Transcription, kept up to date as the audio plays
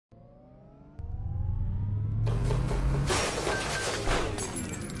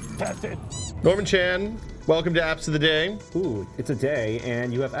tested. Norman Chan, welcome to Apps of the Day. Ooh, it's a day,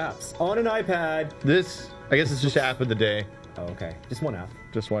 and you have apps on an iPad. I guess it's just App of the Day. Oh, okay. Just one app.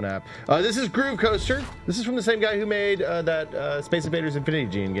 Just one app. This is Groove Coaster. This is from the same guy who made that Space Invaders Infinity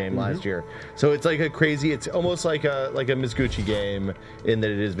Gene game last year. So it's like a crazy, it's almost like a Mizuguchi game in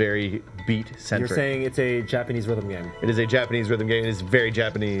that it is very beat-centric. You're saying it's a Japanese rhythm game. It is a Japanese rhythm game. It is very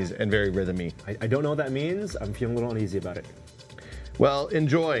Japanese and very rhythmy. I don't know what that means. I'm feeling a little uneasy about it. Well,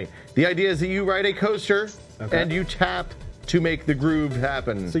 enjoy. The idea is that you ride a coaster and you tap to make the groove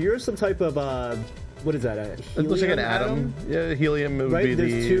happen. So you're some type of... what is that? It looks like an atom. Yeah, helium would be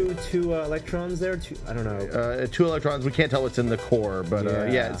There's two electrons there. I don't know. 2 electrons. We can't tell what's in the core, but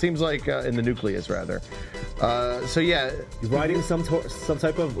yeah, it seems like in the nucleus rather. So yeah, you're riding some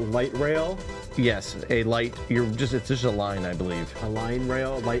type of light rail. Yes, a light. It's just a line, I believe. A line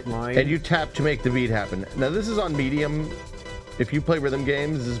rail, light line. And you tap to make the beat happen. Now this is on medium. If you play rhythm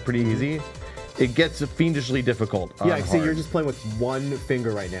games, this is pretty easy. It gets fiendishly difficult. Yeah, I see. You're just playing with one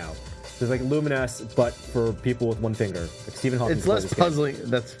finger right now. It's like Luminous, but for people with one finger. Like Stephen Hawking. It's less puzzling.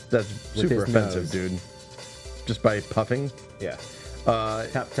 That's super offensive, dude. Just by puffing. Yeah.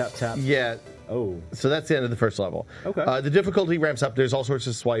 Tap, tap, tap. Yeah. Oh. So that's the end of the first level. Okay. The difficulty ramps up. There's all sorts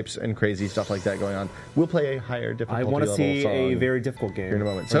of swipes and crazy stuff like that going on. We'll play a higher difficulty level. I want to see a very difficult game. Here in a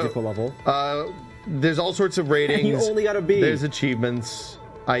moment. So, difficult level. There's all sorts of ratings. And you only got a B. There's achievements.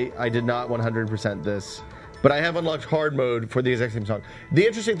 I did not 100% this. But I have unlocked hard mode for the exact same song. The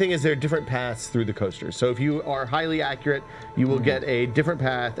interesting thing is there are different paths through the coasters. So if you are highly accurate, you will get a different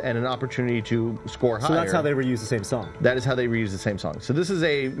path and an opportunity to score higher. So that's how they reuse the same song. That is how they reuse the same song. So this is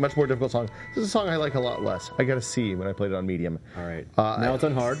a much more difficult song. This is a song I like a lot less. I got a C when I played it on medium. All right. Now it's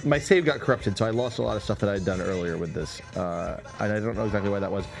on hard. My save got corrupted, so I lost a lot of stuff that I had done earlier with this. And I don't know exactly why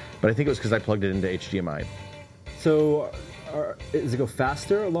that was, but I think it was because I plugged it into HDMI. So... does it go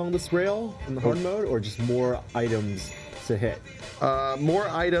faster along this rail in the hard mode, or just more items to hit? More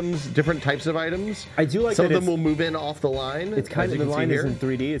items, different types of items. I do like some that of them will move in off the line. It's kind of the line is in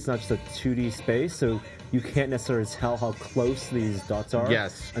 3D. It's not just a 2D space, so you can't necessarily tell how close these dots are.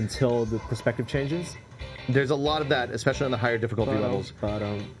 Yes. Until the perspective changes. There's a lot of that, especially on the higher difficulty levels.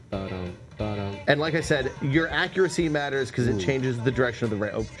 And like I said, your accuracy matters because it changes the direction of the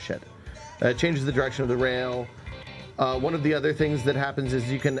rail. Oh shit! It changes the direction of the rail. One of the other things that happens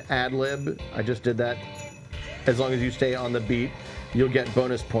is you can ad-lib. I just did that. As long as you stay on the beat, you'll get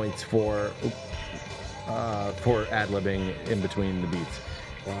bonus points for ad-libbing in between the beats.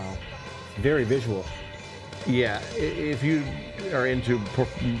 Wow. Very visual. Yeah, if you are into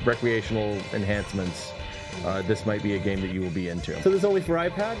recreational enhancements, this might be a game that you will be into. So this is only for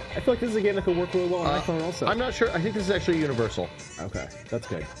iPad? I feel like this is a game that could work really well on iPhone also. I'm not sure. I think this is actually universal. Okay, that's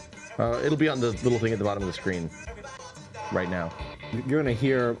good. It'll be on the little thing at the bottom of the screen right now. You're going to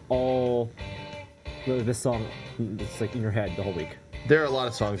hear all this song, it's like in your head the whole week. There are a lot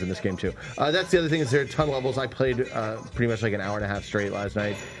of songs in this game too. That's the other thing is there are a ton of levels. I played pretty much like an hour and a half straight last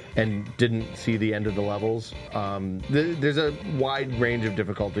night and didn't see the end of the levels. There's a wide range of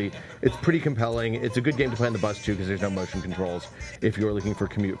difficulty. It's pretty compelling. It's a good game to play on the bus too because there's no motion controls if you're looking for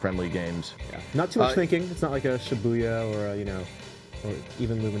commute-friendly games. Yeah. Not too much thinking. It's not like a Shibuya or a, or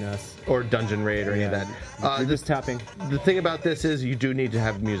even Luminous. Or Dungeon Raid or any of that. You're just tapping. The thing about this is you do need to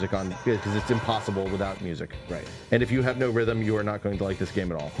have music on because it's impossible without music. Right. And if you have no rhythm, you are not going to like this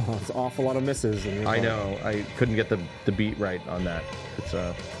game at all. Oh, it's an awful lot of misses. I know. I couldn't get the beat right on that. It's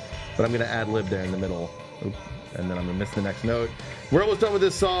but I'm going to ad-lib there in the middle. Oop, and then I'm going to miss the next note. We're almost done with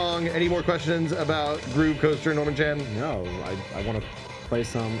this song. Any more questions about Groove Coaster, Norman Chan? No. I want to play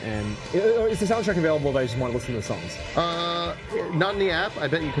some, and is the soundtrack available if I just want to listen to the songs? Not in the app. I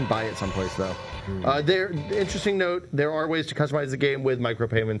bet you can buy it someplace though. Interesting note, there are ways to customize the game with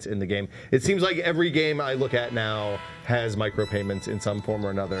micropayments in the game. It seems like every game I look at now has micropayments in some form or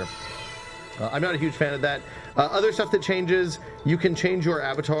another. I'm not a huge fan of that. Other stuff that changes, you can change your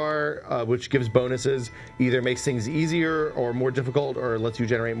avatar, which gives bonuses, either makes things easier or more difficult or lets you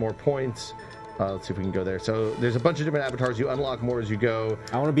generate more points. Let's see if we can go there. So there's a bunch of different avatars. You unlock more as you go.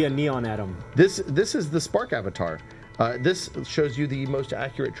 I want to be a neon atom. This is the Spark avatar. This shows you the most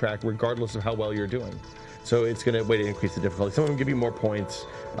accurate track regardless of how well you're doing. So it's going to way to increase the difficulty. Some of them give you more points.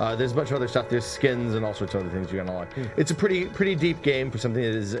 There's a bunch of other stuff. There's skins and all sorts of other things you can unlock. It's a pretty deep game for something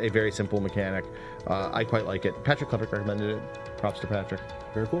that is a very simple mechanic. I quite like it. Patrick Klepek recommended it. Props to Patrick.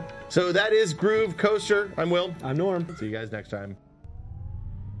 Very cool. So that is Groove Coaster. I'm Will. I'm Norm. See you guys next time.